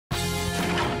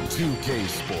2K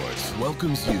Sports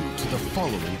welcomes you to the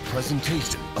following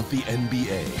presentation of the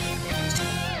NBA.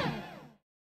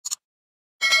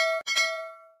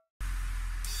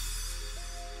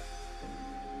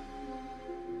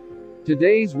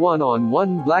 Today's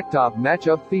one-on-one BlackTop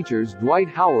matchup features Dwight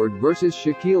Howard versus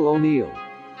Shaquille O'Neal.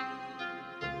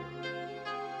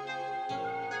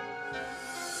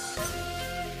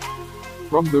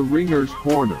 From the Ringer's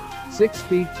corner, 6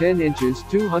 feet 10 inches,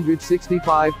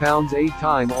 265 pounds,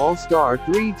 8-time All-Star,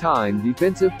 3-time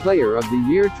Defensive Player of the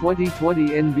Year 2020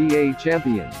 NBA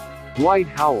champion, Dwight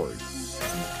Howard.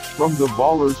 From the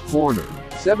Baller's corner,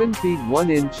 7 feet 1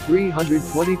 inch,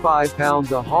 325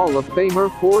 pounds, a Hall of Famer,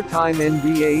 4-time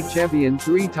NBA champion,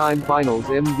 3-time Finals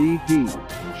MVP,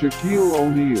 Shaquille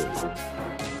O'Neal.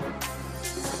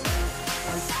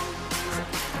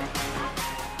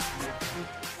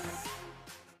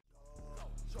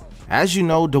 As you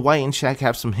know, Dwight and Shaq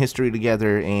have some history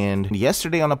together, and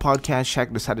yesterday on the podcast,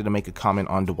 Shaq decided to make a comment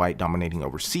on Dwight dominating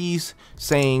overseas,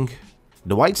 saying,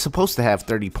 Dwight's supposed to have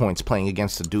 30 points playing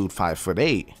against a dude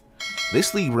 5'8".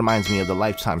 This league reminds me of the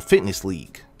Lifetime Fitness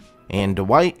League, and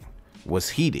Dwight was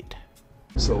heated.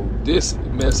 So this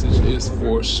message is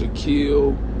for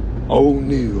Shaquille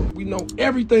O'Neal. We know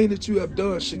everything that you have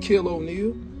done, Shaquille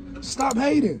O'Neal. Stop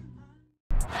hating.